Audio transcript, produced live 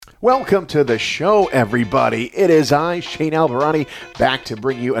Welcome to the show, everybody. It is I, Shane Alvarani, back to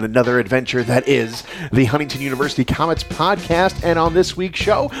bring you another adventure that is the Huntington University Comets podcast. And on this week's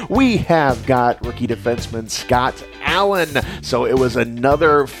show, we have got rookie defenseman Scott Allen. So it was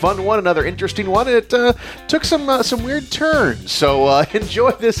another fun one, another interesting one. It took some weird turns. So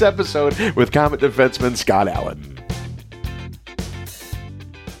enjoy this episode with Comet defenseman Scott Allen.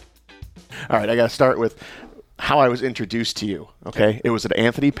 All right, I got to start with how I was introduced to you, okay? It was at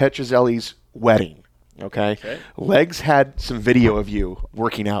Anthony Petrozelli's wedding, okay? Legs had some video of you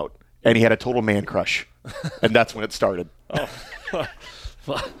working out, and he had a total man crush, and that's when it started. Oh,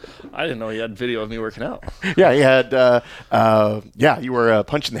 well, I didn't know he had video of me working out. Yeah, he had, you were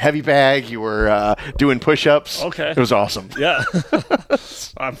punching the heavy bag, you were doing push-ups. Okay. It was awesome. Yeah.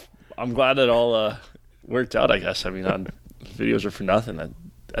 I'm glad it all worked out, I guess. I mean, videos are for nothing.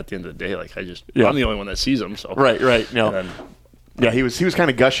 At the end of the day, like I'm the only one that sees them. So right. No, yeah, he was kind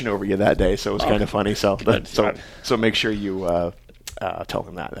of gushing over you that day, so it was kind of funny. So make sure you tell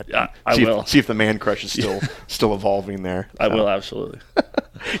him that. Yeah, I will. See if the man crush is still evolving there. I will absolutely.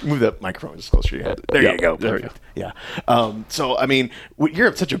 Move the microphone just closer to your head. There you go. There we go. Yeah. So I mean,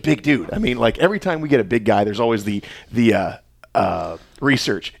 you're such a big dude. I mean, like every time we get a big guy, there's always the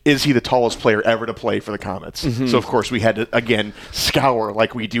research. Is he the tallest player ever to play for the Comets? Mm-hmm. So, of course, we had to, again, scour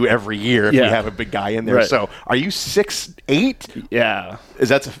like we do every year if we have a big guy in there. Right. So, are you 6'8"? Yeah.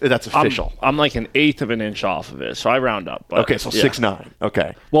 That's official? I'm like an eighth of an inch off of it, so I round up. But, okay, so 6'9".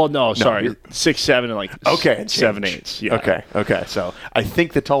 Okay. Well, no, sorry. 6'7" and like 7/8. Yeah. Okay. So, I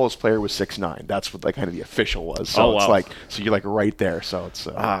think the tallest player was 6'9". That's what like kind of the official was. So, so you're like right there. So, it's...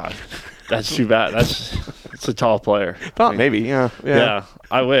 That's too bad. It's a tall player. Thought maybe, yeah.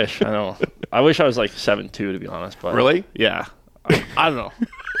 I wish. I know. I wish I was like 7'2", to be honest. But really? Yeah. I don't know.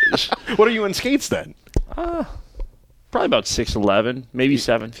 What are you in skates then? Probably about 6'11", maybe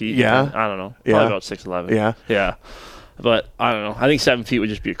 7 feet. Yeah. I don't know. Probably about 6'11". Yeah. Yeah. But I don't know. I think 7 feet would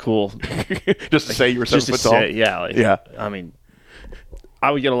just be cool. Just to say you were 7 foot tall? Yeah. I mean,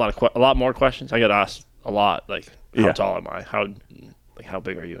 I would get a lot more questions. I get asked a lot, like, how tall am I? How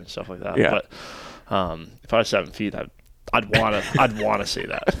big are you and stuff like that. Yeah. But if I was 7 feet, I'd want to say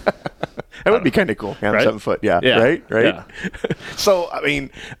that. That would be kind of cool. Yeah, right? 7 foot. Yeah. Right. Yeah. So I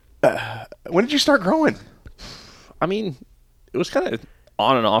mean, when did you start growing? I mean, it was kind of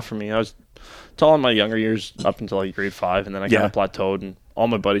on and off for me. I was tall in my younger years up until like grade 5, and then I kind of plateaued, and all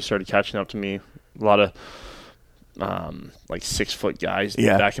my buddies started catching up to me. A lot of like 6 foot guys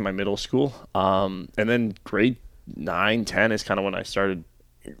back in my middle school, and then grade 9, 10 is kind of when I started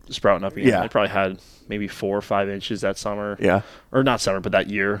sprouting up again. Yeah. I probably had maybe 4 or 5 inches that summer. Yeah. Or not summer, but that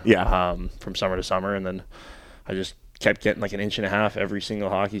year. Yeah. From summer to summer, and then I just kept getting like 1.5 inches every single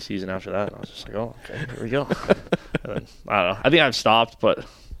hockey season after that. And I was just like, oh, okay, here we go. And then, I don't know. I think I've stopped, but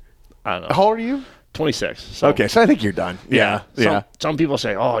I don't know. How old are you? 26. So, okay, so I think you're done. Yeah. Some people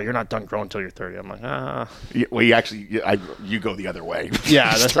say, "Oh, you're not done growing until you're 30." I'm like, Yeah, well, you go the other way.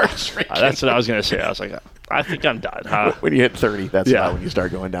 Yeah, that's what I was gonna say. I was like, I think I'm done. When you hit 30, that's not when you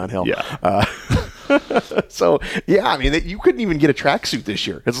start going downhill. Yeah. So I mean, you couldn't even get a tracksuit this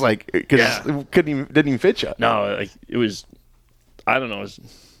year. It's like because it didn't even fit you. No, like it was. I don't know. It was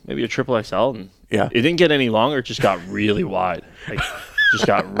maybe a triple XL, and it didn't get any longer. It just got really wide. Like. Just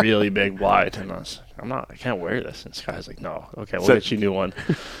got really big wide, and I was like, I can't wear this. And this guy's like, no, okay, we'll get you a new one.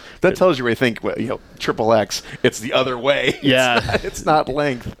 That tells you, I think, triple X, it's the other way. Yeah. It's not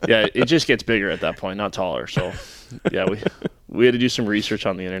length. Yeah, it just gets bigger at that point, not taller. So, yeah, we had to do some research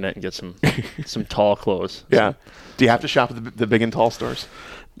on the internet and get some tall clothes. Yeah. Do you have to shop at the big and tall stores?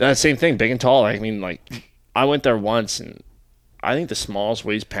 Same thing, big and tall. I mean, like, I went there once, and I think the smallest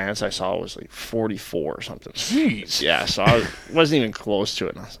waist pants I saw was like 44 or something. Jeez. Yeah, so I wasn't even close to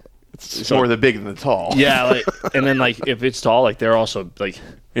it. It's more the big than the tall. Yeah, like, and then like if it's tall, like they're also like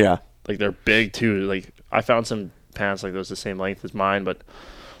like they're big too. Like I found some pants like those the same length as mine, but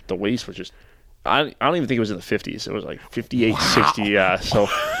the waist was just I don't even think it was in the 50s. It was like 58, 60. Yeah, so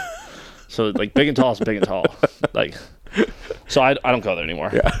like big and tall is big and tall. Like. So I don't go there anymore.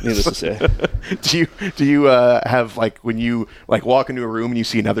 Yeah. Needless to say. Do you have like when you like walk into a room and you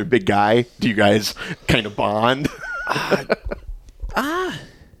see another big guy? Do you guys kind of bond?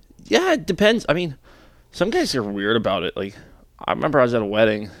 Yeah, it depends. I mean, some guys are weird about it. Like I remember I was at a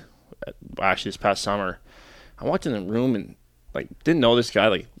wedding, actually this past summer. I walked in the room and like didn't know this guy.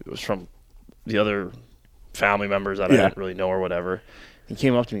 Like it was from the other family members that I didn't really know or whatever. He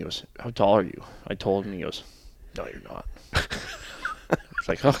came up to me and goes, "How tall are you?" I told him. He goes, "No, you're not." It's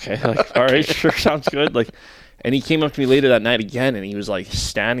like, okay, like, all right, sure, sounds good. Like, and he came up to me later that night again, and he was like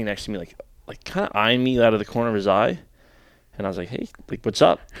standing next to me, like kind of eyeing me out of the corner of his eye. And And I was like, hey, like, what's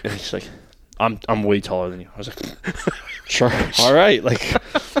up? And he's like, I'm way taller than you. I was like, sure, all right. Like,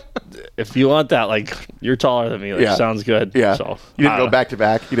 if you want that, like, you're taller than me. Like, sounds good. Yeah. So you didn't go back to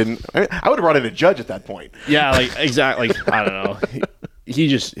back. You didn't. I would have brought in a judge at that point. Yeah, like, exactly. Like, I don't know.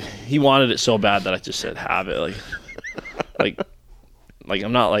 He wanted it so bad that I just said, have it. Like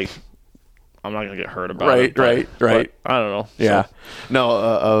I'm not gonna get hurt about it. Right. But I don't know. Yeah. So,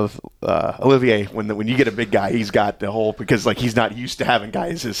 No, Olivier, when you get a big guy, he's got the whole, because like he's not used to having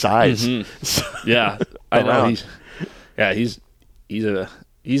guys his size. So, yeah, I know. around.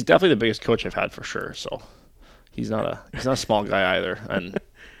 He's definitely the biggest coach I've had for sure. So he's not a small guy either. And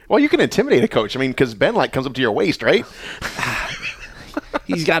well, you can intimidate a coach. I mean, because Ben like comes up to your waist, right?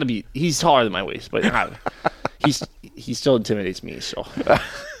 he's got to be. He's taller than my waist, but he still intimidates me. So.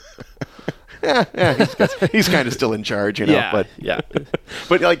 Yeah, he's kind of still in charge, you know. Yeah,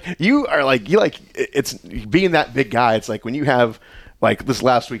 but like it's being that big guy. It's like when you have like this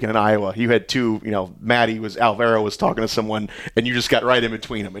last weekend in Iowa, you had two. You know, Alvaro was talking to someone, and you just got right in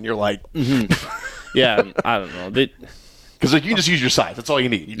between them, and you're like, yeah, I don't know, because like you just use your size. That's all you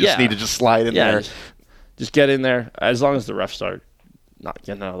need. You just need to just slide in there. Just get in there as long as the refs are not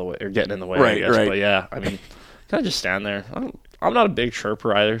getting out of the way or getting in the way. Right, I guess. right. But yeah, I mean, kind of just stand there. I'm not a big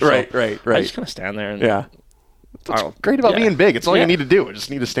chirper either. So Right. I just kind of stand there. And Yeah. What's great about being big? It's all you need to do. You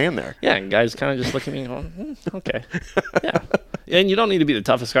just need to stand there. Yeah, and guys kind of just look at me and go, okay. Yeah. And you don't need to be the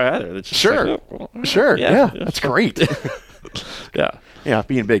toughest guy either. It's just Sure. like, oh, well, Sure. Yeah. That's great. Yeah. Yeah.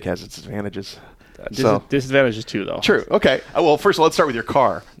 Being big has its advantages. So Disadvantages too, though. true. Okay. Well, first of all, let's start with your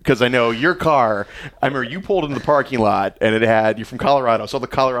car, because I know your car. I remember you pulled into the parking lot and you're from Colorado, so the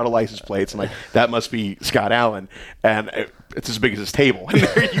Colorado license plates. I'm like, that must be Scott Allen, and it's as big as this table. And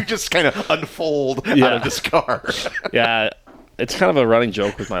there you just kind of unfold out of this car. Yeah. It's kind of a running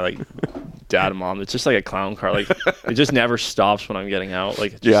joke with my dad and mom. It's just like a clown car. Like it just never stops when I'm getting out.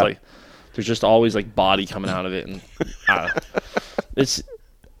 Like it's just there's just always like body coming out of it,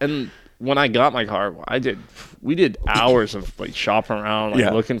 and when I got my car, we did hours of like shopping around,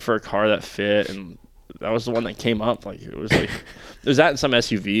 looking for a car that fit, and that was the one that came up. Like it was there's that in some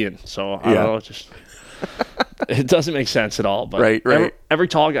SUV, and so I don't know, it doesn't make sense at all. But right. Every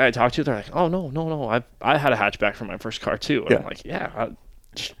tall guy I talk to, they're like, "Oh no, I had a hatchback for my first car too," and I'm like,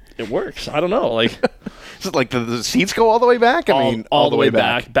 it works. I don't know, like. Is it like the seats go all the way back? I mean, all the way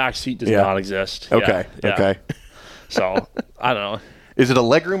back. Back seat does not exist. Okay. Yeah. Okay. So I don't know. Is it a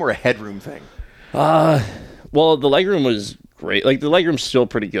legroom or a headroom thing? Well, the legroom was great. Like the legroom's still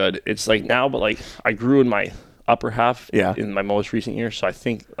pretty good. It's like now, but like I grew in my upper half in my most recent years. So I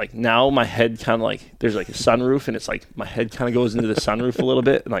think like now my head kind of like there's like a sunroof, and it's like my head kind of goes into the sunroof a little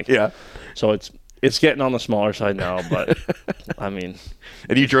bit, and like so it's getting on the smaller side now. But I mean,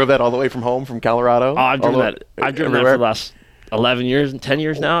 and you drove that all the way from home from Colorado? I've driven that for the last 11 years and 10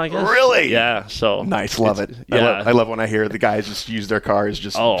 years now, I guess. Really? Yeah. So nice. Love it. Yeah. I love when I hear the guys just use their cars.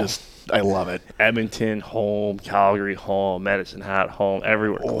 I love it. Edmonton, home. Calgary, home. Medicine Hat, home.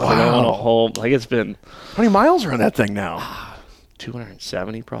 Everywhere. Wow. Kelowna, home. Like it's been. How many miles are on that thing now?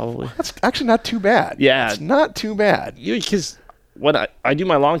 270 probably. That's actually not too bad. Yeah. It's not too bad. Because when I do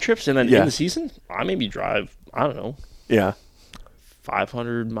my long trips, and then in the season, I maybe drive, I don't know. Yeah.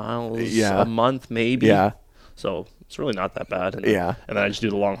 500 miles a month maybe. Yeah. So it's really not that bad. And, and then I just do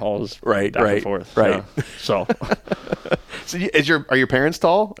the long hauls back and forth. Right. Yeah. So are your parents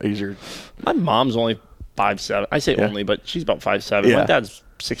tall? My mom's only 5'7". I say only, but she's about 5'7". Yeah. My dad's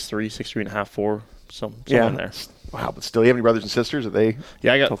 6'3", 6'3.5", 4", somewhere in there. Wow, but still, you have any brothers and sisters? Are they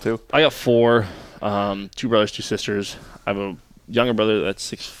tall too? I got 4, 2 brothers, 2 sisters. I have a younger brother that's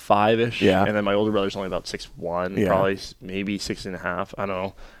 6'5"-ish. Yeah. And then my older brother's only about 6'1", probably maybe 6.5". I don't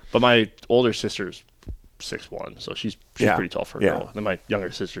know. But my older sister's 6'1", so she's pretty tall for a girl. And then my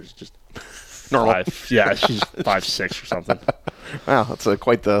younger sister's just normal. Yeah, she's 5'6" or something. Wow, that's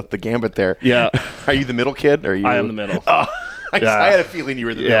quite the gambit there. Yeah. Are you the middle kid? Or I am the middle. Oh, I had a feeling you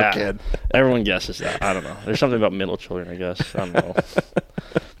were the middle kid. Everyone guesses that. I don't know. There's something about middle children, I guess. I don't know.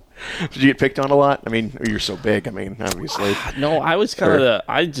 Did you get picked on a lot? I mean, you're so big. I mean, obviously. No, I was kind of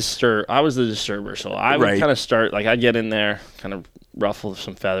I was the disturber. So I would kind of start, like, I'd get in there, kind of ruffle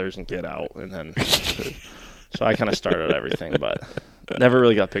some feathers and get out. And then, so I kind of started everything, but never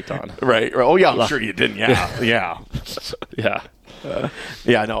really got picked on. Right. Oh, yeah, I'm sure you didn't. Yeah. Yeah.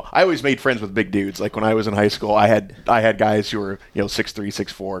 Yeah, no. I always made friends with big dudes. Like when I was in high school, I had guys who were 6'3",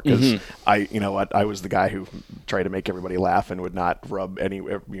 6'4", because I was the guy who tried to make everybody laugh and would not rub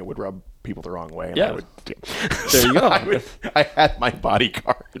would rub people the wrong way. And there you go. I had my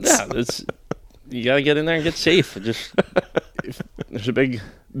bodyguards. Yeah, you gotta get in there and get safe. Just if there's a big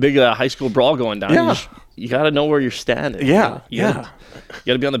high school brawl going down. You gotta know where you're standing. Yeah, you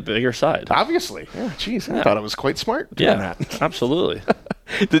gotta be on the bigger side. Obviously. Yeah, jeez, I thought I was quite smart doing that. Absolutely.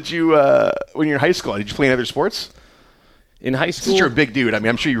 Did you, when you're in high school, did you play any other sports? In high school, Since you're a big dude, I mean,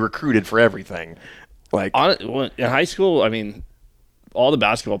 I'm sure you recruited for everything. Like in high school, I mean, all the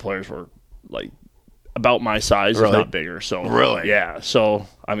basketball players were like about my size, if not bigger. So really, yeah. So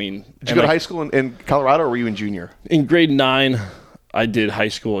I mean, did you go to high school in Colorado, or were you in junior? In grade 9, I did high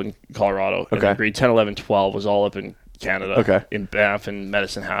school in Colorado. And then grade 10, 11, 12 was all up in Canada. Okay. In Banff and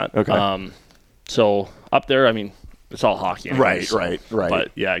Medicine Hat. Okay. So up there, I mean, it's all hockey. Anyways, right.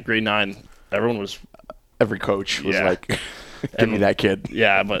 But yeah, grade 9, everyone was. Every coach was like, give me that kid.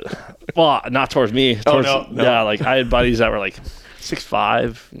 Yeah, but, well, not towards me. Towards, no. Yeah, like I had buddies that were like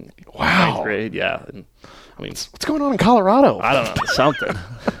 6'5". Wow. 9th grade, yeah. And, I mean, what's going on in Colorado? I don't know. Something.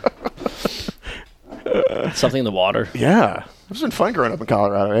 Something in the water. Yeah. It's been fun growing up in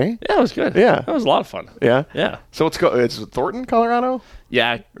Colorado, eh? Yeah, it was good. Yeah. It was a lot of fun. Yeah? Yeah. So it's Thornton, Colorado?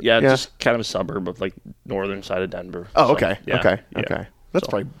 Yeah, just kind of a suburb of like northern side of Denver. Oh, okay. So, Okay. That's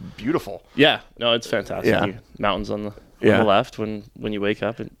probably beautiful. Yeah. No, it's fantastic. Yeah. Mountains on the left when you wake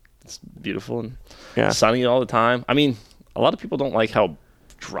up. It's beautiful and sunny all the time. I mean, a lot of people don't like how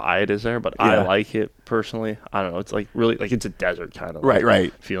dry it is there, but I like it personally. I don't know. It's like really like it's a desert kind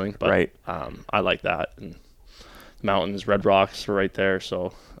of feeling. But I like that. And mountains, Red Rocks are right there.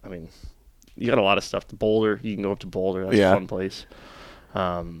 So, I mean, you got a lot of stuff. The Boulder, you can go up to Boulder. That's a fun place.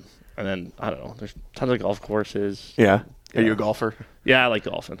 And then, I don't know, there's tons of golf courses. Yeah. Are you a golfer? Yeah, I like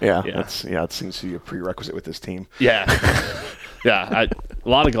golfing. Yeah. It seems to be a prerequisite with this team. Yeah. A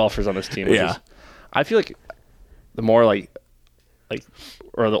lot of golfers on this team. I feel like the more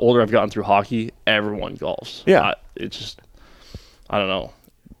or the older I've gotten through hockey, everyone golfs. Yeah. It's just, I don't know,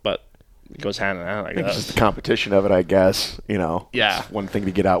 but it goes hand in hand, I guess. It's just the competition of it, I guess, Yeah. It's one thing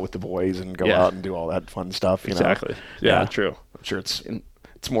to get out with the boys and go out and do all that fun stuff, you know. Exactly. Yeah, true. I'm sure it's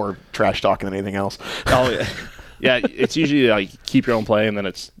more trash talking than anything else. Oh, yeah. Yeah, it's usually like keep your own play, and then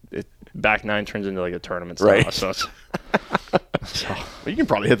it back 9 turns into like a tournament style. Right. So well, you can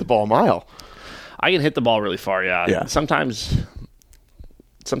probably hit the ball a mile. I can hit the ball really far, yeah. Sometimes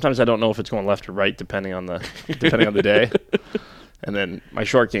I don't know if it's going left or right depending on the day. And then my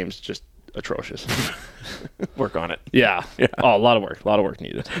short game's just atrocious. Work on it. Yeah. Oh, a lot of work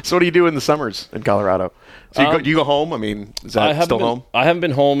needed. So what do you do in the summers in Colorado? So do you go home? I mean, is that still home? I haven't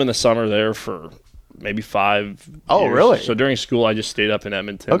been home in the summer there for maybe 5 years. Oh, really? So during school, I just stayed up in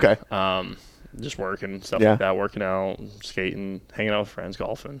Edmonton. Okay. Just working, stuff like that, working out, skating, hanging out with friends,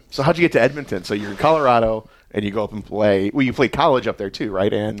 golfing. So how'd you get to Edmonton? So you're in Colorado, and you go up and play. Well, you played college up there too,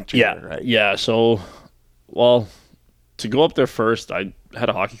 right? And junior, right? Yeah. So, well, to go up there first, I had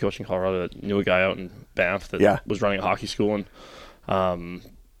a hockey coach in Colorado that knew a guy out in Banff that was running a hockey school, and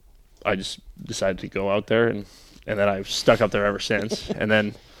I just decided to go out there, and then I've stuck up there ever since. And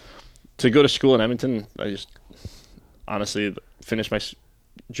then to go to school in Edmonton, I just honestly finished my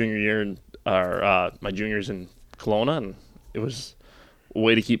junior year and my juniors in Kelowna, and it was a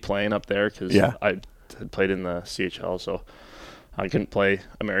way to keep playing up there because I had played in the CHL, so I couldn't play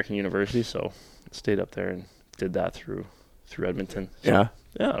American University, so I stayed up there and did that through Edmonton. So,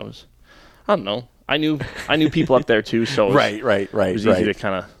 it was, I don't know. I knew people up there too, so it was, It was easy to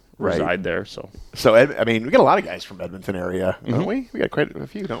kind of reside there. So I mean, we got a lot of guys from Edmonton area, don't we? We got quite a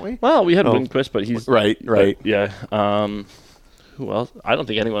few, don't we? Well, we had Lundqvist, but he's right. But, yeah. Who else? I don't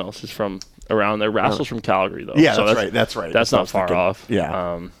think anyone else is from around there. Rassel's from Calgary, though. Yeah, so that's right. That's not far off.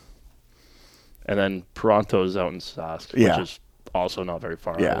 Yeah. And then Toronto's out in Sask, which is also not very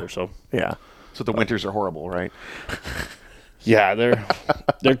far either. So the winters are horrible, right? Yeah,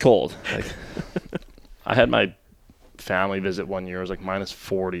 they're cold. Like, I had my family visit one year. It was like minus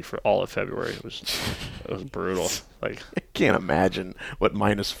 40 for all of February. It was brutal. Like, I can't imagine what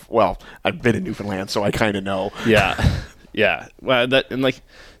minus. Well, I've been in Newfoundland, so I kind of know. Yeah. Well,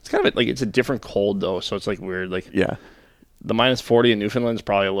 it's kind of like it's a different cold though, so it's like weird. Like, the minus 40 in Newfoundland is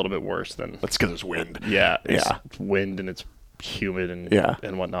probably a little bit worse than. That's because there's wind. Yeah, it's wind and it's humid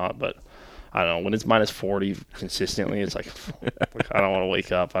and whatnot. But I don't know, when it's minus 40 consistently, it's like I don't want to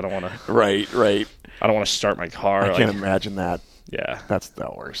wake up. I don't want to. Right. I don't want to start my car. I can't imagine that. Yeah, that's the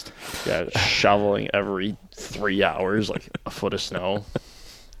worst. Yeah, shoveling every 3 hours, like a foot of snow.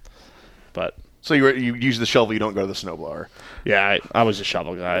 But. So you use the shovel, you don't go to the snowblower. Yeah, I was a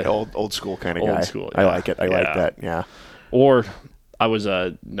shovel guy. Old school kind of guy. Old school. Yeah. I like it. I like that. Yeah. Or I was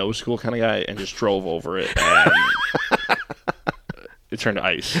a no school kind of guy and just drove over it and it turned to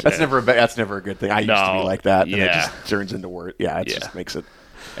ice. That's never a good thing. I used to be like that. And it just turns into work. Yeah, it just makes it.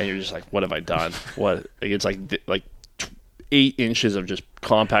 and you're just like, what have I done? What? Like, it's like 8 inches of just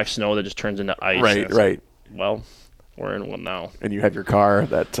compact snow that just turns into ice. Right, right. Like, well, we're in one now. And you have your car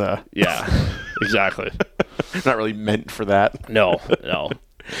that Yeah, exactly. not really meant for that. No.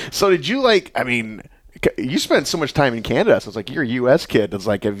 So did you you spent so much time in Canada, so it's like you're a U.S. kid. It's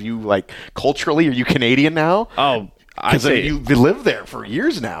like, have you culturally, are you Canadian now? Oh, I say you've lived there for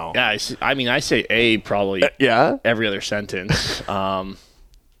years now. Yeah, I say A probably. Yeah. Every other sentence. I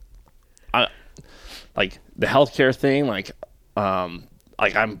like the healthcare thing. I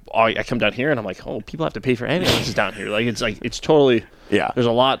come down here and I'm like, oh, people have to pay for ambulances down here. It's totally. Yeah. There's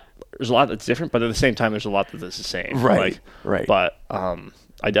a lot that's different, but at the same time, there's a lot that's the same. Right. Right. But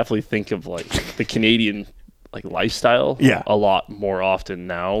I definitely think of the Canadian lifestyle. Yeah. A lot more often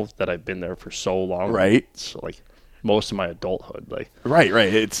now that I've been there for so long. Right. So most of my adulthood, Right.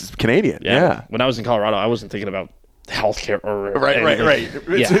 It's Canadian. Yeah. When I was in Colorado, I wasn't thinking about healthcare or right.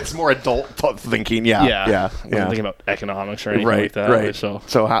 It's more adult thinking. Yeah. I wasn't thinking about economics or anything like that. Right. So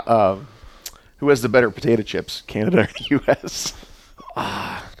how, who has the better potato chips, Canada or U.S.?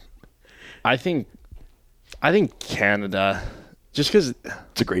 I think Canada, just because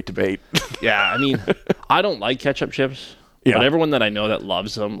it's a great debate. Yeah, I mean, I don't like ketchup chips, but everyone that I know that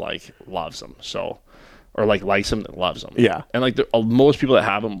loves them loves them. So, or likes them, loves them. Yeah, and most people that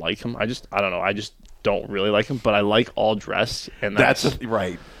have them like them. I don't know. I just don't really like them, but I like all dressed, and that's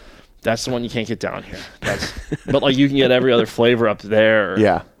right. That's the one you can't get down here. But you can get every other flavor up there.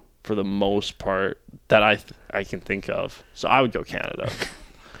 Yeah. For the most part that I can think of. So I would go Canada.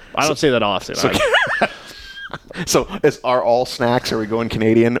 I don't say that often. So are all snacks, are we going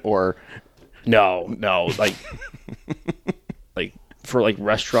Canadian or? No. For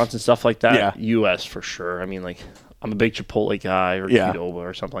restaurants and stuff like that, yeah. U.S. for sure. I mean, I'm a big Chipotle guy or Qdoba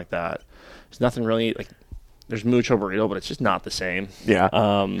or something like that. There's nothing really, there's Mucho Burrito, but it's just not the same. Yeah.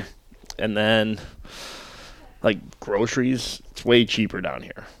 And then, groceries, it's way cheaper down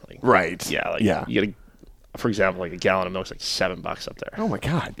here. Right. Yeah. You get for example, a gallon of milk's $7 up there. Oh my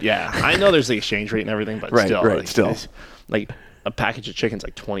God. Yeah. I know there's the exchange rate and everything, but still. Right, still. A package of chicken's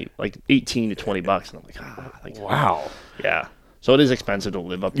 $18 to $20. And I'm wow. Yeah. So it is expensive to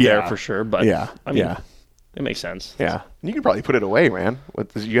live up there for sure. But I mean, it makes sense. Yeah. You can probably put it away, man.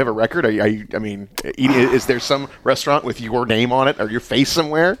 Do you have a record? Is there some restaurant with your name on it or your face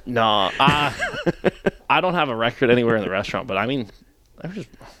somewhere? No. I don't have a record anywhere in the restaurant, but I mean, I think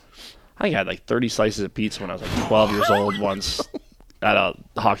I had 30 slices of pizza when I was 12 years old once at a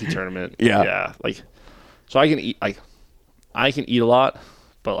hockey tournament. Yeah. Yeah. So I can eat, I can eat a lot,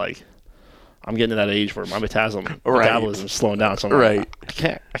 but I'm getting to that age where my metabolism is slowing down. So I'm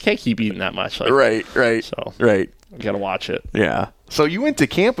I can't keep eating that much. Right. So I got to watch it. Yeah. So you went to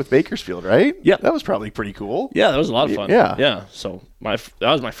camp with Bakersfield, right? Yeah. That was probably pretty cool. Yeah, that was a lot of fun. Yeah. So that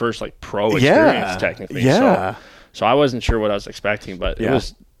was my first pro experience technically. Yeah. So I wasn't sure what I was expecting, but it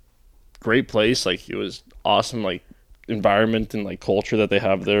was a great place. It was awesome, environment and culture that they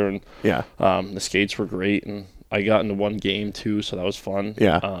have there, and the skates were great, and I got into one game too, so that was fun.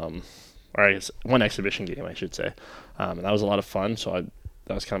 Yeah. Or I guess one exhibition game, I should say, and that was a lot of fun. So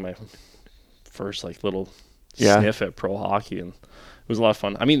that was kind of my first little sniff at pro hockey, and it was a lot of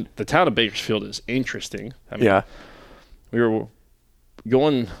fun. I mean, the town of Bakersfield is interesting. I mean, we were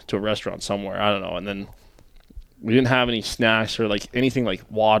going to a restaurant somewhere, I don't know, and then we didn't have any snacks or anything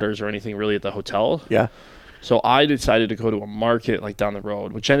waters or anything really at the hotel. Yeah. So I decided to go to a market down the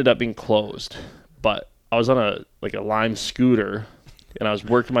road, which ended up being closed. But I was on a Lime scooter, and I was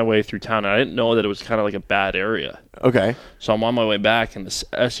working my way through town, and I didn't know that it was kind of a bad area. Okay. So I'm on my way back, and this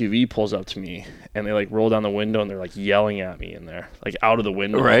SUV pulls up to me, and they roll down the window, and they're yelling at me in there, out of the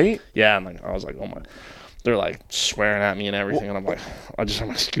window. Right. Yeah, and I was oh my. They're swearing at me and everything, and I'm I just on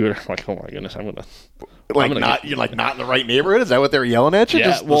my scooter. I'm oh my goodness, I'm gonna. You're not in the right neighborhood? Is that what they were yelling at you?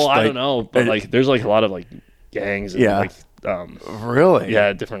 Yeah. I don't know, but there's a lot of gangs. And, really?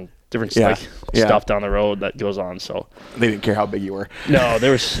 Yeah, different stuff down the road that goes on. So they didn't care how big you were. No,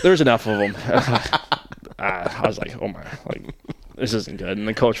 there was enough of them. I was oh my, this isn't good. And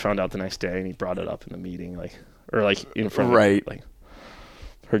the coach found out the next day, and he brought it up in the meeting, or in front of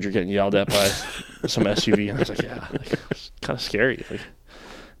heard you're getting yelled at by some SUV, and I was yeah, it's kind of scary.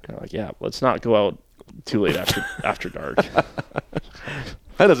 Yeah, let's not go out too late after dark.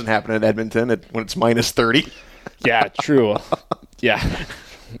 That doesn't happen in Edmonton when it's minus 30. Yeah, true. Yeah,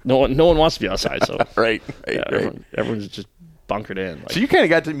 no one wants to be outside. So right. Everyone's just bunkered in. So you kind of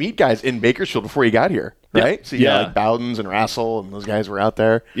got to meet guys in Bakersfield before you got here, right? Yeah. So you had Bowdens and Rassel, and those guys were out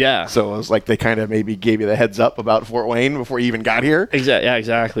there. Yeah. So it was they kind of maybe gave you the heads up about Fort Wayne before you even got here. Exactly. Yeah,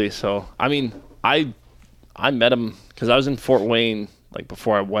 exactly. So I mean, I met him because I was in Fort Wayne like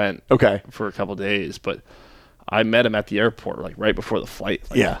before I went Okay. for a couple days, but I met him at the airport like right before the flight.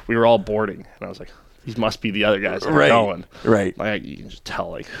 Like, Yeah. we were all boarding, and I was like, these must be the other guys that are Right. going. Right. Like you can just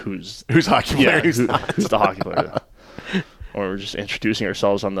tell like who's Hockey player? yeah, Who's not? who's the hockey player. Or we're just introducing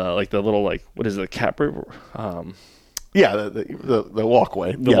ourselves on the little what is it, the cap river? Yeah, the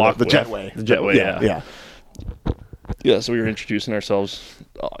walkway. The The walkway. jetway. The jetway, Yeah. Yeah, so we were introducing ourselves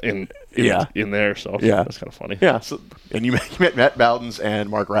in there, so Yeah. that's kind of funny. Yeah. So, and you met Matt Bowdens and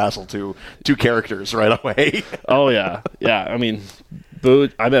Mark Rassel, two characters right away. Oh yeah, yeah. I mean,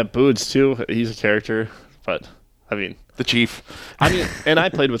 I met Boods too. He's a character, but I mean, The Chief. and I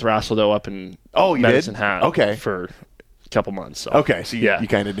played with Rassel though up in Oh, you Medicine did? Hat. Okay. For a couple months. So. Okay, so you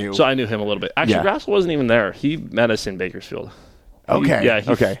kind of knew. So I knew him a little bit. Actually, Yeah. Rassel wasn't even there. He met us in Bakersfield.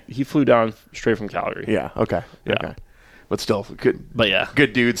 Okay. He flew down straight from Calgary. Yeah. Okay. Yeah. Okay. But still, But yeah,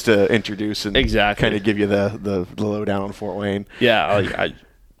 good dudes to introduce and Exactly. kind of give you the lowdown on Fort Wayne. yeah. I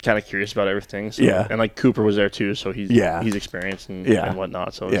kind of curious about everything. So, Yeah. And like Cooper was there too, so he's experienced and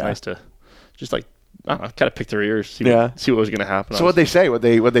whatnot. So it was nice to just like I don't know, kind of pick their ears, see what was going to happen. So what they say? What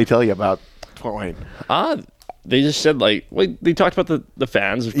they tell you about Fort Wayne? They just said they talked about the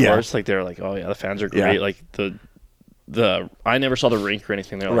fans, of course. Like they're like, oh yeah, the fans are great. Yeah. Like the I never saw the rink or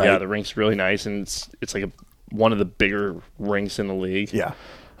anything. They're like, Right. yeah, the rink's really nice, and it's like one of the bigger rinks in the league. Yeah.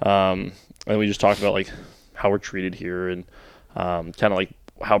 And we just talked about like how we're treated here and kind of like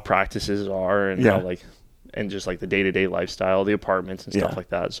how practices are and how and just like the day-to-day lifestyle, the apartments and stuff like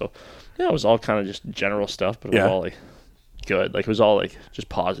that. So yeah, it was all kind of just general stuff, but it was all like good. Like it was all like just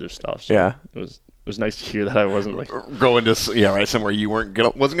positive stuff. So it was nice to hear that I wasn't like going to somewhere you wasn't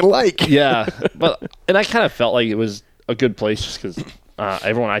gonna like. yeah, and I kind of felt like it was a good place just because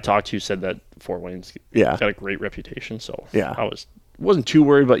everyone I talked to said that Fort Wayne's got a great reputation. So I wasn't too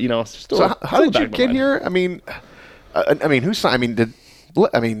worried, but still. So how did you get here? I mean, who signed?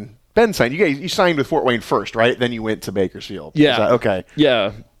 Ben signed. You signed with Fort Wayne first, right? Then you went to Bakersfield. Yeah. Okay.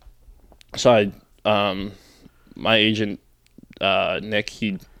 Yeah. So my agent Nick,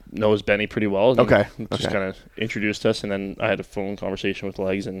 he knows Benny pretty well. Okay. Just kind of introduced us, and then I had a phone conversation with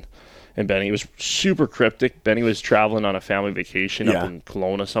Legs and Benny. It was super cryptic. Benny was traveling on a family vacation up in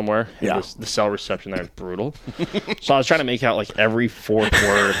Kelowna somewhere. And the cell reception there is brutal. So I was trying to make out like every fourth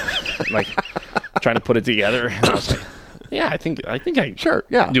word, like trying to put it together. And I was like, yeah, I think I'm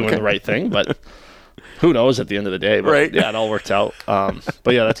doing the right thing, but who knows at the end of the day. But right. Yeah, it all worked out.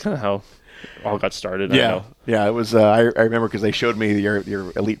 But yeah, that's kind of how it all got started. Yeah. Yeah, it was. I remember because they showed me your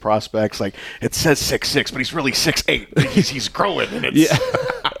elite prospects. Like it says 6'6", but he's really 6'8". He's growing. And it's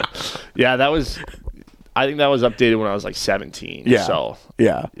yeah, that was. I think that was updated when I was like 17. Yeah. So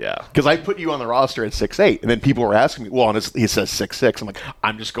yeah. Because I put you on the roster at 6'8", and then people were asking me, well, and he says 6'6". I'm like,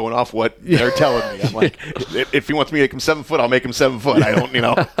 I'm just going off what they're telling me. I'm like, if he wants me to make him 7 foot, I'll make him 7 foot. I don't,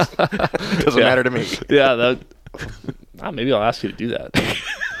 it doesn't matter to me. Yeah. Maybe I'll ask you to do that.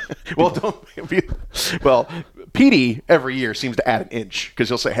 Well, Petey every year seems to add an inch because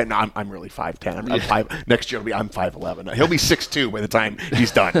he'll say, "Hey, no, I'm really 5'10". I'm 5. Next year I'm 5'11". He'll be 6'2" by the time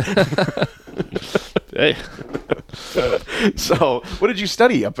he's done. Hey. So, what did you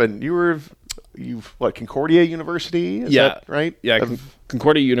study up in? Concordia University? Is that right? Yeah,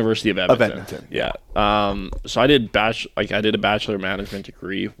 Concordia University of Edmonton. Edmonton. Yeah. So I did a bachelor management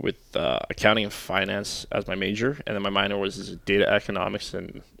degree with accounting and finance as my major, and then my minor was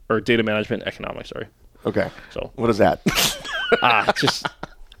data management economics. Sorry. Okay. So what is that?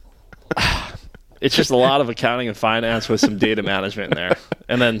 It's just a lot of accounting and finance with some data management in there,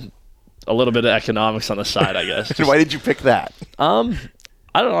 and then a little bit of economics on the side, I guess. Why did you pick that?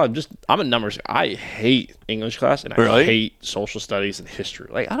 I don't know. I'm a numbers guy. I hate English class, and I hate social studies and history.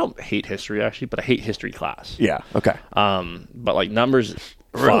 Like I don't hate history actually, but I hate history class. Yeah. Okay. But like numbers,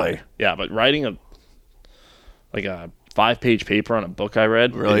 really? Fine. Yeah, but writing a 5-page paper on a book I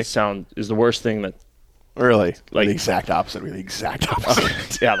read is the worst thing that. Really? Like the exact opposite. Really, exact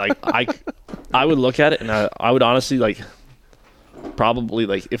opposite. Yeah. Like I would look at it, and I would honestly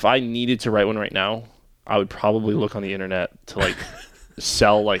probably if I needed to write one right now, I would probably look on the internet to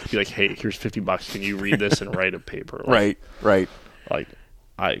sell be like, hey, here's $50. Can you read this and write a paper? Right. Like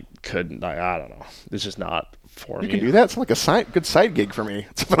I couldn't. I don't know. It's just not for me. You can do that. It's like a good side gig for me.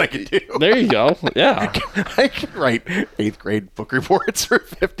 It's something I can do. There you go. Yeah. I can write 8th grade book reports for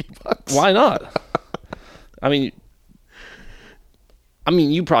 $50. Why not? I mean,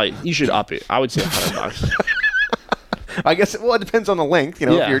 you should up it. I would say $100. I guess. Well, it depends on the length.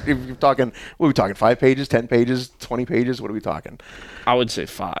 If you're talking, what are we talking? 5 pages, 10 pages, 20 pages? What are we talking? I would say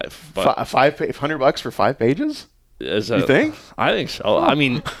 5. But $100 for 5 pages? You think? I think so. I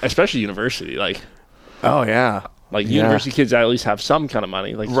mean, especially university. Oh yeah. Like Yeah. university kids at least have some kind of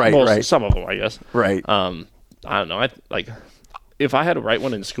money. Like Right. some of them, I guess. Right. I don't know. If I had to write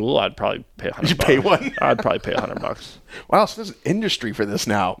one in school, I'd probably pay $100. You'd pay one? I'd probably pay $100. Wow, so there's an industry for this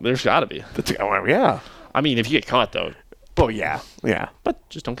now. There's got to be. Yeah. I mean, if you get caught though, Oh, yeah. Yeah. but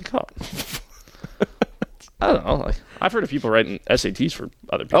just don't get caught. I don't know. Like I've heard of people writing SATs for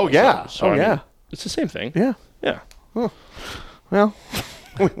other people. Oh, yeah. So, Oh, I mean, yeah. it's the same thing. Yeah. Yeah. Well, well,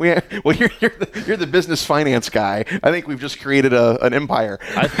 you're the business finance guy. I think we've just created an empire.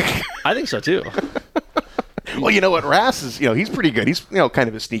 I think so too. Well, you know what, Rass is, he's pretty good. He's, kind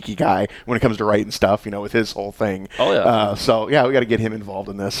of a sneaky guy when it comes to writing stuff, with his whole thing. Oh, yeah. So, yeah, we got to get him involved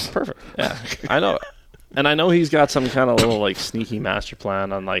in this. Perfect. Yeah. I know. And I know he's got some kind of little like sneaky master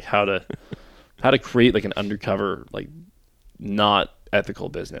plan on like how to create like an undercover, like not ethical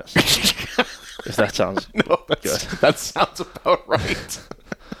business. If that sounds No, good. that sounds about right.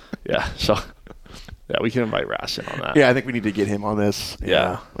 Yeah. So yeah, we can invite Rass in on that. Yeah, I think we need to get him on this.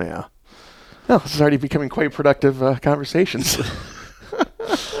 Yeah. Yeah. Well, this is already becoming quite productive conversations.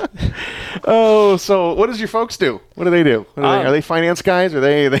 Oh, so what does your folks do? What do they do? Are they finance guys? Are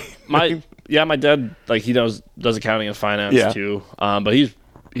they? My dad, like he does accounting and finance too. But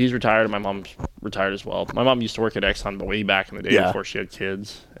he's retired and my mom's retired as well. My mom used to work at Exxon but way back in the day before she had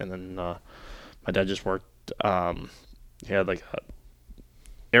kids. And then my dad just worked he had like a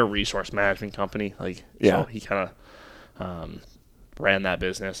air resource management company. So he kinda ran that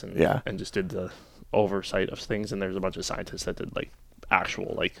business and just did the oversight of things, and there's a bunch of scientists that did like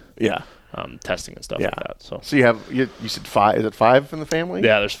actual testing and stuff like that. So you said 5? Is it 5 in the family?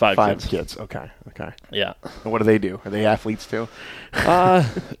 yeah, there's five kids. Okay. Yeah. And what do they do? Are they athletes too?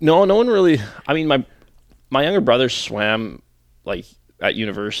 No one really. I mean, my younger brother swam like at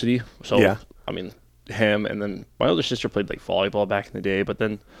university, so I mean him, and then my older sister played like volleyball back in the day, but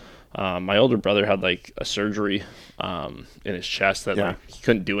then my older brother had like a surgery in his chest that like he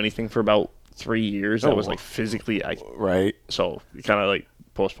couldn't do anything for about 3 years. That was like physically right. So we kind of like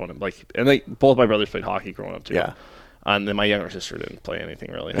postponed him. And both my brothers played hockey growing up too. Yeah. And then my younger sister didn't play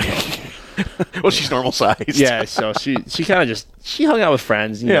anything really. Well, she's normal sized. Yeah, so she kind of she hung out with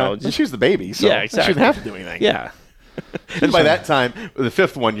friends, you know. She was the baby, so Yeah, exactly. she didn't have to do anything. Yeah. And by that time, the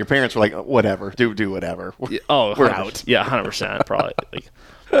 5th one, your parents were like, whatever, do whatever. We're 100%. out. Yeah, 100% probably.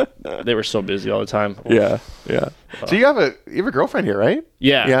 They were so busy all the time. Yeah. So you have a girlfriend here, right?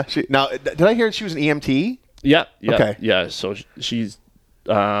 Yeah. Yeah. Now, did I hear she was an EMT? Yeah. Okay. Yeah. So she's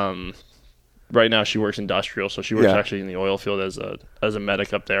right now she works industrial, so she works actually in the oil field as a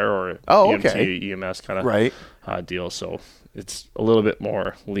medic up there, or EMT, EMS kind of deal. So it's a little bit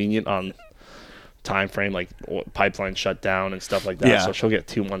more lenient on time frame, like pipeline shut down and stuff like that. So she'll get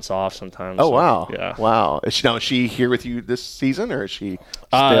 2 months off sometimes. Oh, so, wow. Yeah. Wow. Is she here with you this season, or is she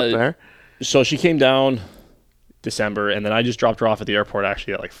up there? So she came down December, and then I just dropped her off at the airport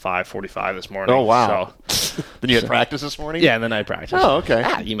actually at like 5:45 this morning. Oh, wow. So, Then you had practice this morning? yeah, and then I practiced. Oh,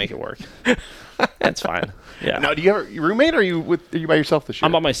 okay. You make it work. That's fine. Yeah. Now, do you have a roommate, or are you by yourself this year?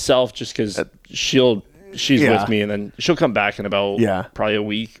 I'm by myself just because she's with me, and then she'll come back in about probably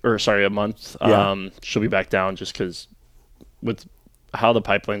a month. She'll be back down just because with how the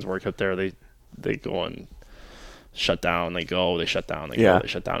pipelines work up there, they go and shut down, they shut down, they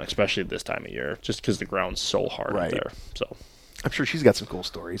shut down, especially this time of year, just because the ground's so hard up there. So I'm sure she's got some cool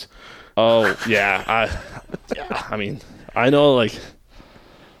stories. Oh yeah, I mean, I know, like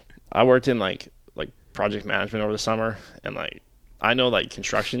I worked in like project management over the summer, and like I know like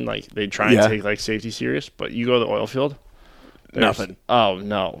construction, like they try and take like safety serious, but you go to the oil field, Nothing. Oh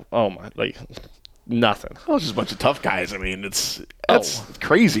no, oh my, like nothing. Oh, it's just a bunch of tough guys. I mean, that's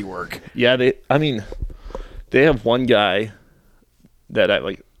crazy work. Yeah, they have one guy that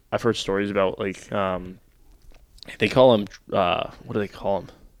I've heard stories about, like they call him what do they call him?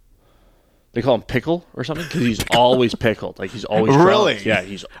 They call him Pickle or something, because he's always pickled. Like he's always really drunk. Yeah,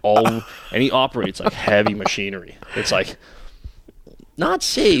 and he operates like heavy machinery. It's like not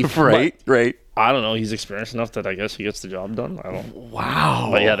safe. Right. I don't know. He's experienced enough that I guess he gets the job done. I don't know. Wow.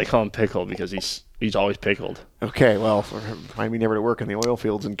 But yeah, they call him Pickle because he's always pickled. Okay, well, remind me never to work in the oil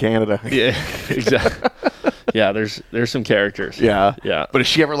fields in Canada. Yeah, exactly. Yeah, there's some characters. Yeah. But has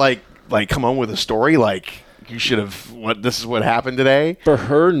she ever like come on with a story like, you should have, this is what happened today? For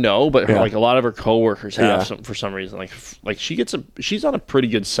her, no, but like a lot of her coworkers have for some reason. Like she's on a pretty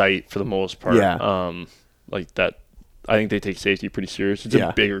good site for the most part. Yeah. Like that, I think they take safety pretty serious. It's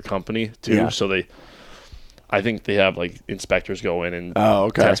a bigger company too, so I think they have like inspectors go in and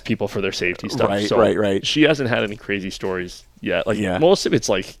okay. test people for their safety stuff. Right, so right. She hasn't had any crazy stories yet. Like Yeah. most of it's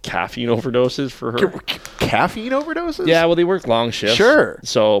like caffeine overdoses for her. Caffeine overdoses? Yeah, well, they work long shifts. Sure.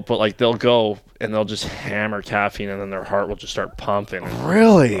 So, but like they'll go and they'll just hammer caffeine, and then their heart will just start pumping.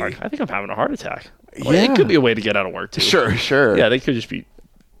 Really? Like, I think I'm having a heart attack. Like, Yeah. it could be a way to get out of work too. Sure. Yeah, they could just be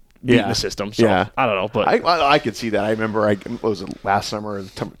beating the system. So, Yeah. I don't know, but I could see that. I remember what was it, last summer,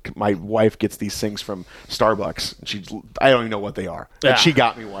 my wife gets these things from Starbucks. And I don't even know what they are. Yeah. And she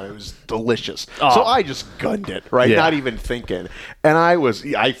got me one. It was delicious. Oh. So I just gunned it, right? Yeah. Not even thinking. And I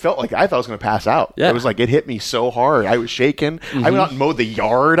thought I was going to pass out. Yeah. It was like, it hit me so hard. I was shaking. I went out and mowed the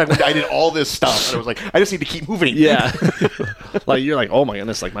yard. I did all this stuff. And I was like, I just need to keep moving. yeah, like you're like, oh my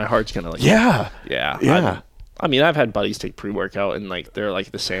goodness, like my heart's gonna like Yeah. yeah. I mean, I've had buddies take pre-workout and like they're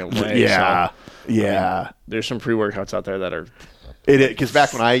like the same way. Yeah. So, Yeah. I mean, there's some pre-workouts out there that are. Because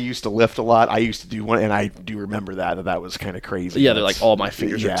back when I used to lift a lot, I used to do one, and I do remember that was kind of crazy. Yeah, they're like, oh, my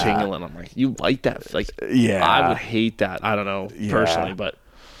fingers Yeah. are tingling. I'm like, you like that? Like, Yeah. I would hate that. I don't know personally, but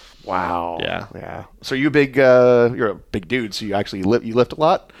Wow. Yeah. So you're a big dude. So you actually lift a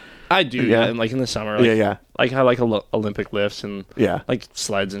lot. I do. Yeah. Yeah, and like in the summer, like, Yeah. like I like Olympic lifts and Yeah. like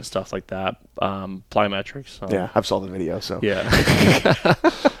sleds and stuff like that. Plyometrics. So. Yeah, I've saw the video. So Yeah.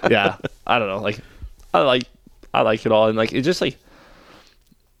 Yeah. I don't know. Like, I like it all, and like it just like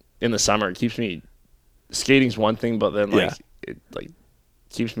in the summer it keeps me. Skating's one thing, but then like it like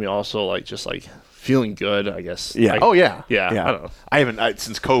keeps me also like just like feeling good, I guess. Yeah. Like, Oh yeah. Yeah. I don't know. I haven't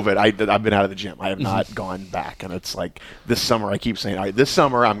since COVID. I've been out of the gym. I have not gone back, and it's like this summer. I keep saying, all right, this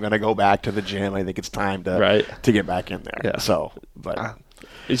summer I'm going to go back to the gym. I think it's time to get back in there. Yeah. So, but.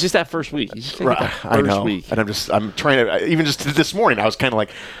 It's just that first week. You just can't get that first I know, week. and I'm trying to. Even just this morning, I was kind of like,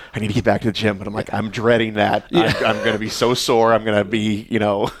 I need to get back to the gym, but I'm like, I'm dreading that. Yeah. I'm going to be so sore. I'm going to be,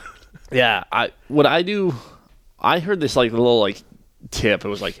 Yeah, I heard this like little like tip. It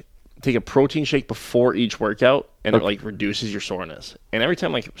was like take a protein shake before each workout, and it like reduces your soreness. And every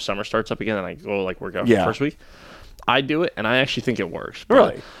time like summer starts up again, and I go like work out for the first week, I do it, and I actually think it works. But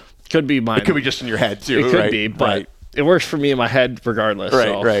Really? Could be mine. It could be just in your head too. It could right? be, but Right. it works for me in my head regardless. Right,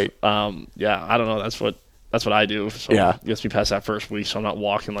 so, right. Yeah, I don't know. That's what I do. So Yeah. it gets me past that first week, so I'm not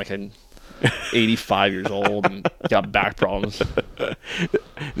walking like I'm 85 years old and got back problems.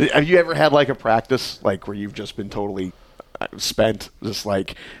 Have you ever had like a practice like where you've just been totally spent? Just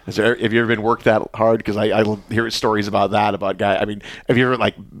like, have you ever been worked that hard? Because I hear stories about that about guys. I mean, have you ever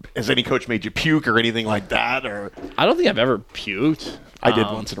like, has any coach made you puke or anything like that? Or I don't think I've ever puked. I did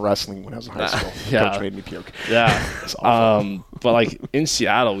once in wrestling when I was in high school. yeah. Coach made me puke. Yeah. It's awful. But like in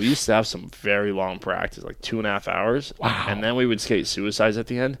Seattle, we used to have some very long practice, like 2.5 hours. Wow. And then we would skate suicides at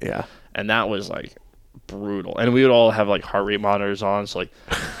the end. Yeah. And that was like brutal. And we would all have like heart rate monitors on. So like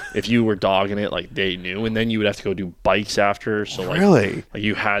if you were dogging it, like they knew. And then you would have to go do bikes after. So like, Really? like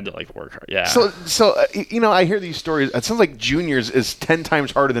you had to like work hard. Yeah. So I hear these stories. It sounds like juniors is 10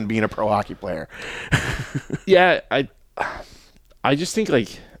 times harder than being a pro hockey player. Yeah. I just think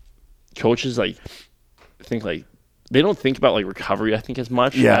like coaches like think like they don't think about like recovery, I think, as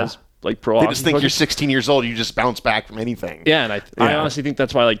much as like pro They hockey just think coaches. you're 16 years old. You just bounce back from anything. Yeah, and I honestly think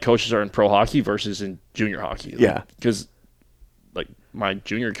that's why like coaches are in pro hockey versus in junior hockey. Yeah. Because like my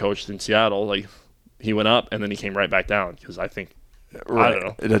junior coach in Seattle, like he went up and then he came right back down because I think I don't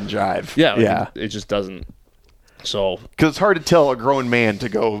know. It doesn't jive. Yeah, like, yeah. It just doesn't. So Because it's hard to tell a grown man to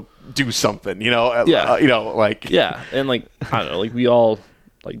go do something. Yeah. Like yeah, and like I don't know, like we all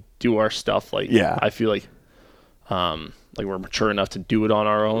like do our stuff. Like I feel like we're mature enough to do it on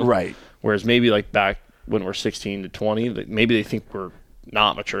our own. Right. Whereas maybe like back when we're 16 to 20, like, maybe they think we're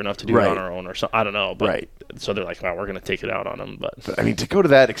not mature enough to do it on our own or so. I don't know. But so they're like, wow, we're going to take it out on them. But I mean, to go to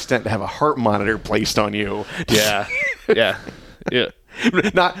that extent to have a heart monitor placed on you. yeah.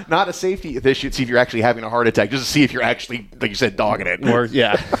 Not a safety issue to see if you're actually having a heart attack, just to see if you're actually, like you said, dogging it. Or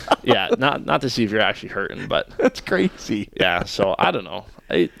not to see if you're actually hurting, but that's crazy. Yeah, so I don't know.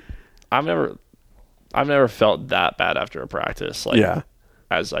 I've never felt that bad after a practice, like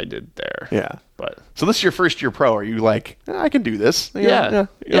as I did there. Yeah. But so this is your first year pro. Are you like, I can do this? Yeah.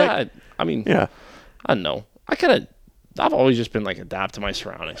 Like, I mean, yeah. I don't know. I've always just been like adapt to my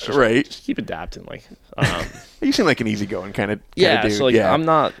surroundings. Just keep adapting. Like, you seem like an easygoing kind of dude. So like, I'm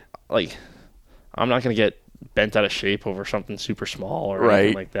not gonna get bent out of shape over something super small or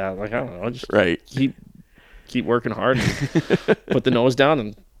anything like that. Like, I don't know. Just keep working hard and put the nose down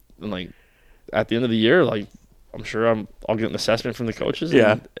and like at the end of the year, like I'm sure I'll get an assessment from the coaches.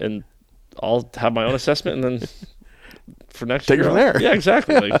 And I'll have my own assessment and then for next Take year. it from there. Yeah,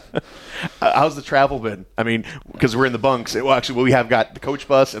 exactly. Like, How's the travel been? I mean, because we're in the bunks. Well, actually, we have got the coach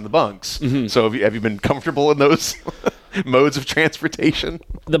bus and the bunks. Mm-hmm. So have you been comfortable in those modes of transportation?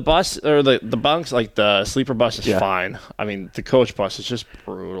 the bus or the bunks, like the sleeper bus is Yeah. fine. I mean, the coach bus is just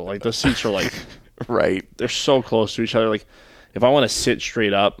brutal. Like the seats are like Right. they're so close to each other. Like if I want to sit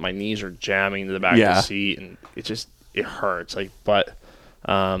straight up, my knees are jamming to the back of Yeah. the seat, and it hurts. Like, but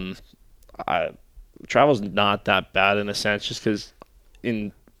travel's not that bad in a sense, just because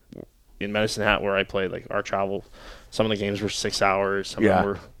in Medicine Hat where I played, like our travel, some of the games were 6 hours. Some of Yeah. them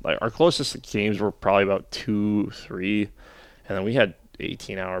were like our closest games were probably about 2-3, and then we had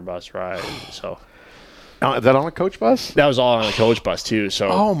 18-hour bus ride. So Is that on a coach bus? that was all on the coach bus too. So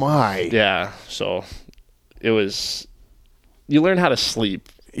Oh my. yeah, so it was. You learn how to sleep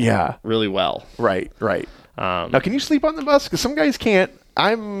Yeah. really well. Right. Now, can you sleep on the bus? Because some guys can't.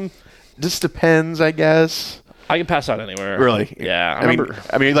 Just depends, I guess. I can pass out anywhere. Really? Yeah.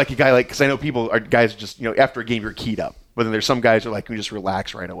 I mean, like a guy because I know guys are just after a game you're keyed up, but then there's some guys who are like who just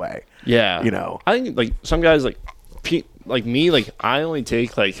relax right away. Yeah. I think like some guys like me, like I only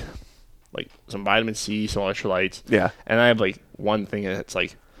take like some vitamin C, some electrolytes. Yeah. And I have like one thing that's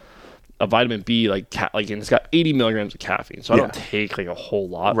like a vitamin B, and it's got 80 milligrams of caffeine, so I don't take like a whole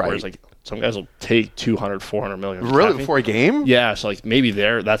lot. Right. Whereas like some guys will take 200, 400 milligrams. Of Really caffeine. before a game? Yeah. So like maybe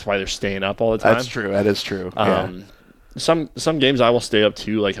that's why they're staying up all the time. That's true. That is true. Some games I will stay up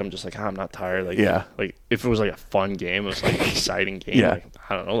too. Like I'm just like I'm not tired. Like Yeah. Like if it was like a fun game, it was like an exciting game. Yeah. Like,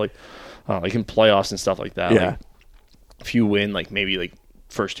 I don't know. Like in playoffs and stuff like that. Yeah. Like, if you win like maybe like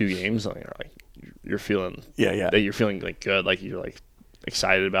first 2 games, like you're feeling that you're feeling like good. Like you're like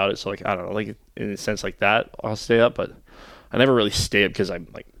excited about it. So like I don't know. Like in a sense like that, I'll stay up. But I never really stay up because I'm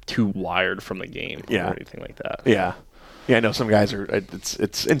like too wired from the game or anything like that. Yeah. Yeah, I know some guys are.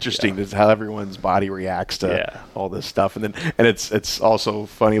 It's interesting to how everyone's body reacts to all this stuff, and it's also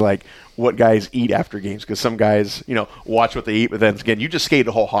funny like what guys eat after games because some guys watch what they eat, but then again you just skated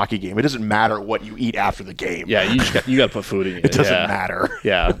a whole hockey game. It doesn't matter what you eat after the game. Yeah, you got to put food in. It doesn't matter.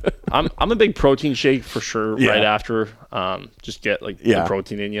 Yeah, I'm a big protein shake for sure. Yeah. Right after, just get like the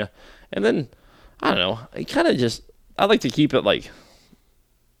protein in you, and then I don't know. I like to keep it like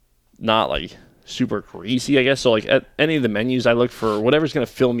not like super greasy, I guess. So like at any of the menus, I look for whatever's gonna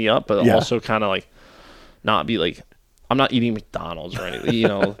fill me up, but also kind of like not be like I'm not eating McDonald's or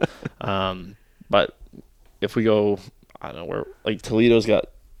anything, But if we go, I don't know where like Toledo's got.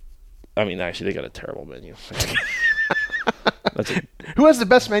 I mean, actually, they got a terrible menu. Who has the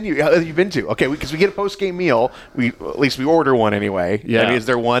best menu that you've been to? Okay, because we get a post-game meal. At least we order one anyway. Yeah. I mean, is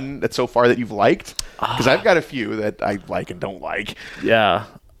there one that so far that you've liked? Because I've got a few that I like and don't like. Yeah.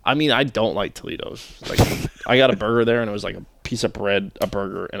 I mean, I don't like Toledo's. Like, I got a burger there, and it was like a piece of bread, a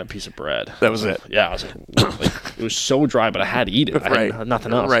burger, and a piece of bread. That was it. Yeah, I was like it was so dry, but I had to eat it. I had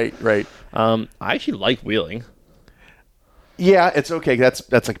nothing else. Right. I actually like Wheeling. Yeah, it's okay.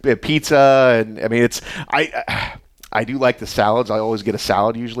 That's like a pizza, and I mean, I do like the salads. I always get a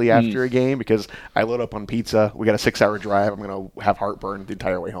salad usually after a game because I load up on pizza. We got a 6-hour drive. I'm gonna have heartburn the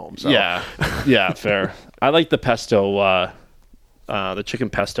entire way home. So. Yeah, fair. I like the pesto. The chicken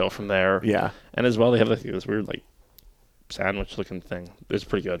pesto from there. Yeah. And as well, they have like this weird like sandwich looking thing. It's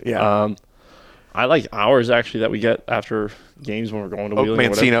pretty good. Yeah. I like ours actually that we get after games when we're going to Wheeling.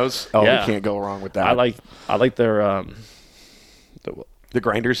 Mancino's. Oh, Yeah. you can't go wrong with that. I like their the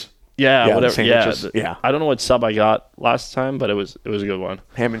grinders. yeah, whatever. Sandwiches. Yeah. I don't know what sub I got last time, but it was a good one.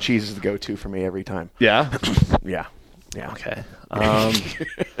 Ham and cheese is the go-to for me every time. Yeah. Yeah. Okay. And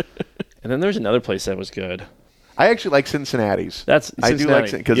then there's another place that was good. I actually like Cincinnati's. I do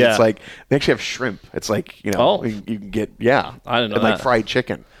like it because it's like they actually have shrimp. It's like you can get I didn't know and that. like fried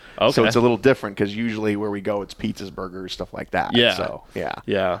chicken. Okay. So it's a little different because usually where we go it's pizzas, burgers, stuff like that. Yeah. So yeah.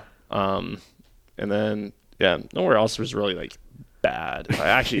 Yeah. And then nowhere else was really like bad.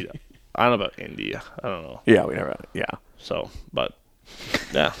 I don't know about India. I don't know. Yeah, we never. Yeah. So, but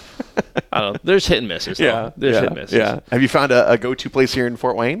yeah, I don't know. There's hit and misses. There's hit and misses. Yeah. Have you found a go-to place here in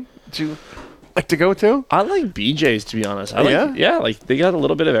Fort Wayne that you like to go to? I like BJ's to be honest. Yeah? Like they got a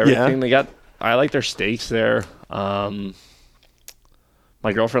little bit of everything. I like their steaks there. My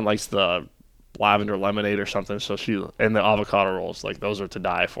girlfriend likes the lavender lemonade or something. So and the avocado rolls, like those are to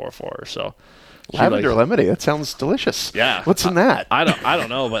die for her. So lavender lemonade. That sounds delicious. Yeah. What's in that? I don't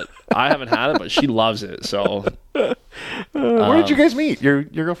know, but I haven't had it, but she loves it. So where did you guys meet? Your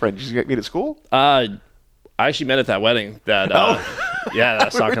girlfriend? Did you meet at school? I actually met at that wedding that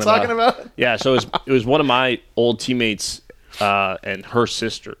that's we were talking about. Yeah, so it was one of my old teammates and her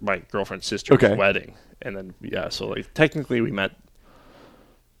sister, my girlfriend's sister's wedding. And then so like technically we met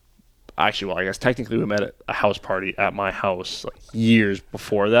actually, well, I guess technically we met at a house party at my house like years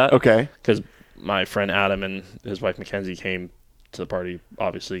before that. Okay. Because my friend Adam and his wife Mackenzie came to the party,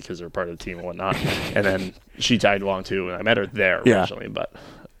 obviously, because they're part of the team and whatnot. And then she tagged along too, and I met her there originally, but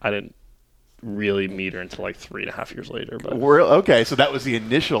I didn't really meet her until like 3.5 years later. But Okay, so that was the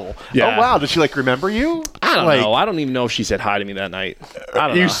initial. Yeah. Oh wow, did she like remember you? I don't know. I don't even know if she said hi to me that night. I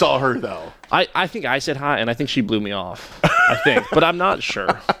don't know. You saw her though. I think I said hi, and I think she blew me off. I think, but I'm not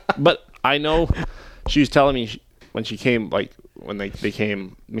sure. But I know she was telling me when she came, like when they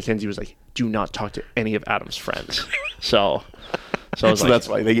came, Mackenzie was like, "Do not talk to any of Adam's friends." So I was So like, that's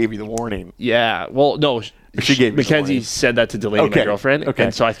why they gave you the warning. yeah. Well, no, She gave you the Mackenzie warning. said that to Delaney, Okay, my girlfriend, okay.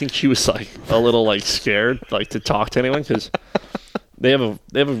 and so I think she was like a little like scared, like to talk to anyone because they have a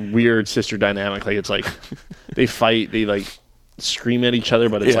weird sister dynamic. Like it's like they fight, they like scream at each other,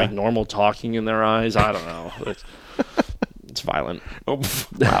 but it's Yeah. like normal talking in their eyes. I don't know. It's violent. Oh,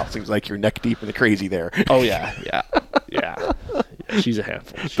 wow, seems like you're neck deep in the crazy there. Oh yeah. She's a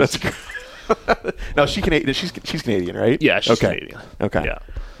handful. That's good. No, she's Canadian, right? Yeah, she's okay. Canadian. Okay. Yeah.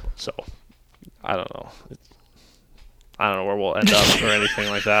 So I don't know. I don't know where we'll end up or anything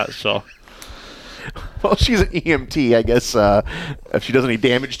like that. So Well, she's an EMT, I guess. If she does any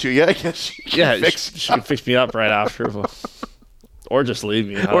damage to you, I guess she can yeah, fix she can fix me up right after, or just leave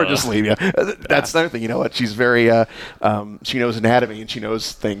me. I don't or know. just leave you. That's another thing. You know what? She's very. She knows anatomy and she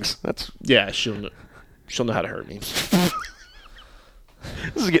knows things. Yeah, she'll know how to hurt me.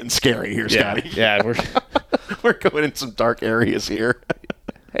 This is getting scary here, Yeah, Scotty. yeah. We're going in some dark areas here.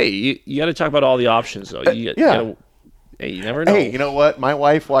 Hey, you got to talk about all the options though. You never know. Hey, you know what? My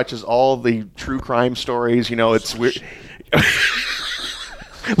wife watches all the true crime stories. You know, it's weird.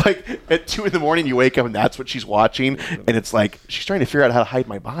 Like at 2 a.m, you wake up and that's what she's watching, and it's like she's trying to figure out how to hide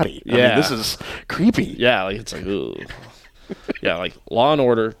my body. I mean, Yeah. this is creepy. Yeah, like it's like, ooh. Yeah, like Law and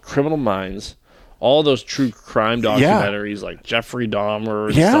Order, Criminal Minds, all those true crime documentaries like Jeffrey Dahmer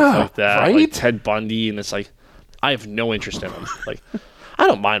and stuff like that, right? like Ted Bundy, and it's like I have no interest in them. Like I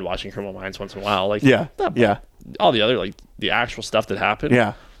don't mind watching Criminal Minds once in a while. Like Yeah. all the other like the actual stuff that happened.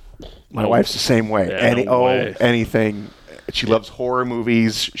 Yeah. My wife's the same way. Yeah, no way. Anything. She loves horror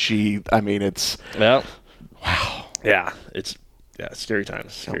movies. It's Yeah. Wow. Yeah, it's scary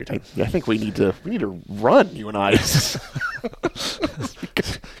times. Scary times. I think we need to run, you and I.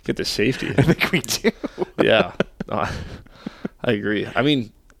 Get the safety. I think we do. Yeah. No, I agree. I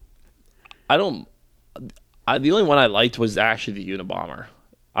mean, the only one I liked was actually the Unabomber.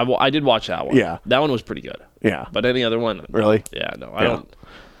 I did watch that one. Yeah. That one was pretty good. Yeah. But any other one? Really? Yeah, no. I don't.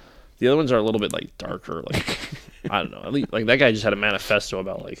 The other ones are a little bit like darker. Like, I don't know. At least, like that guy just had a manifesto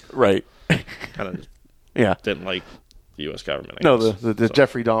about like Right. kind of Yeah. didn't like the U.S. government. I No, guess. the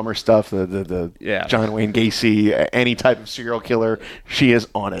Jeffrey Dahmer stuff, the Yeah. John Wayne Gacy, any type of serial killer, she is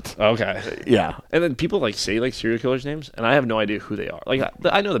on it. Okay. Yeah. And then people like say like serial killers' names, and I have no idea who they are. Like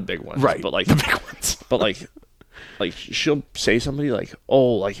I know the big ones, Right. But like the big ones. But like she'll say somebody like,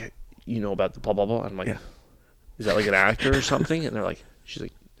 oh, like you know about the blah blah blah. I'm like, Yeah. is that like an actor or something? And they're like, she's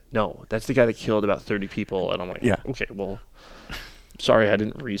like, no, that's the guy that killed about 30 people. And I'm like, Yeah. okay, well, sorry, I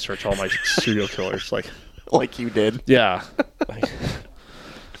didn't research all my serial killers. Like you did. yeah, like,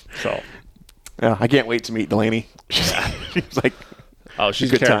 so Yeah, I can't wait to meet Delaney. She's like, oh, she's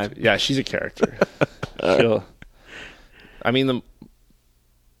a good character. time. Yeah, she's a character.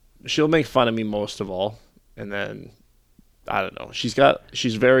 She'll make fun of me most of all, and then I don't know. She's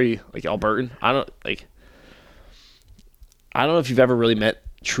very like Albertan. I don't know if you've ever really met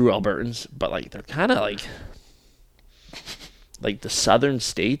true Albertans, but like they're kind of like the southern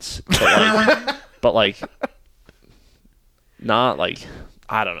states, but like not like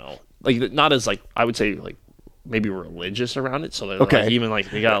I don't know, like not as like I would say like maybe religious around it. So they're Okay. like, even like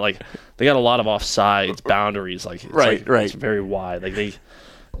they got a lot of offsides boundaries. Like it's Right. It's very wide. Like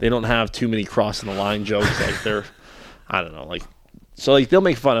they don't have too many crossing the line jokes. Like they're I don't know like so like they'll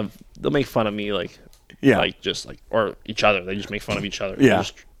make fun of me like. yeah. Like just like or each other. They just make fun of each other. Yeah. They're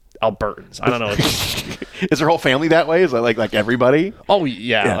just Albertans. I don't know. Is her whole family that way? Is it like everybody? Oh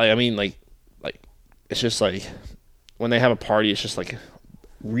yeah. Yeah. Like, I mean like it's just like when they have a party, it's just like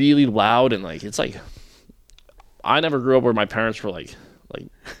really loud and like it's like I never grew up where my parents were like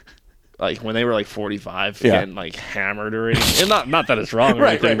when they were like 45 Yeah. getting like hammered or anything. And not that it's wrong or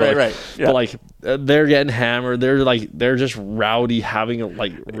Right, anything, but, right. Yeah. But like they're getting hammered. They're just rowdy, having a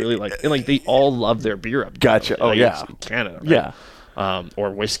like really like and like they all love their beer up. Gotcha. Oh, Like, yeah. it's Canada. Right? Yeah.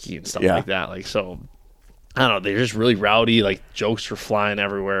 Or whiskey and stuff Yeah. like that. Like so, I don't know. They're just really rowdy. Like jokes are flying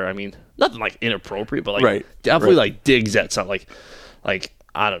everywhere. I mean, nothing like inappropriate, but like Right. definitely Right. like digs at something. Like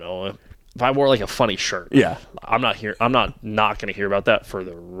I don't know. if I wore like a funny shirt, Yeah. I'm not going to hear about that for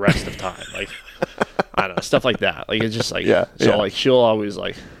the rest of time. Like, I don't know, stuff like that. Like, it's just like, like she'll always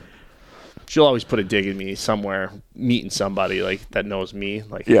put a dig in me somewhere, meeting somebody like that knows me.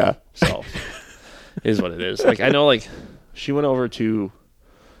 Like, so it is what it is. Like, I know, like, she went over to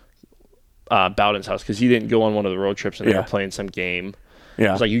Bowden's house because he didn't go on one of the road trips and they were playing some game.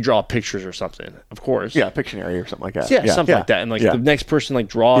 Yeah. It's like you draw pictures or something, of course. Yeah, Pictionary or something like that. Yeah, something like that. And like the next person like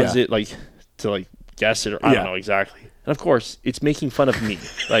draws it like to like guess it or I don't know exactly. And of course, it's making fun of me.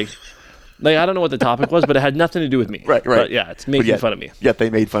 Like I don't know what the topic was, but it had nothing to do with me. Right. But yeah, it's making fun of me. Yet they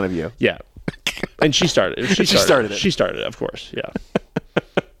made fun of you. Yeah. And she started it. She started it, of course. Yeah.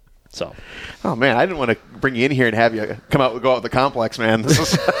 So. Oh man, I didn't want to bring you in here and have you go out with the complex, man. This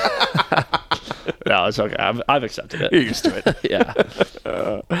is No, it's okay. I've accepted it. You're used to it. Yeah.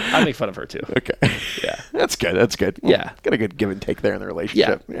 I make fun of her too. Okay. Yeah. That's good. That's good. Yeah. Got a good give and take there in the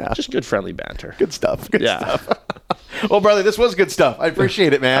relationship. Yeah. Just good friendly banter. Good stuff. Good stuff. Well, brother, this was good stuff. I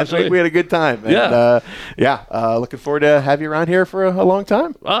appreciate it, man. Absolutely. We had a good time. And, looking forward to have you around here for a long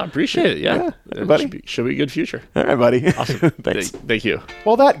time. I appreciate it. Yeah. Buddy. Should be a good future. All right, buddy. Awesome. Thanks. Thank you.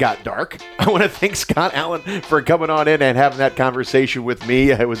 Well, that got dark. I want to thank Scott Allen for coming on in and having that conversation with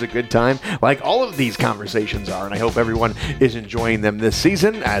me. It was a good time, like all of these conversations are, and I hope everyone is enjoying them this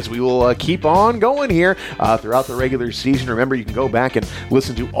season as we will keep on going here throughout the regular season. Remember, you can go back and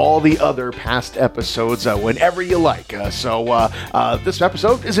listen to all the other past episodes whenever you like. So this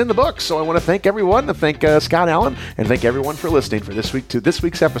episode is in the books, so I want to thank everyone, thank Scott Allen, and thank everyone for listening for this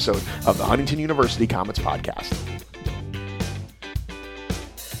week's episode of the Huntington University Comets Podcast.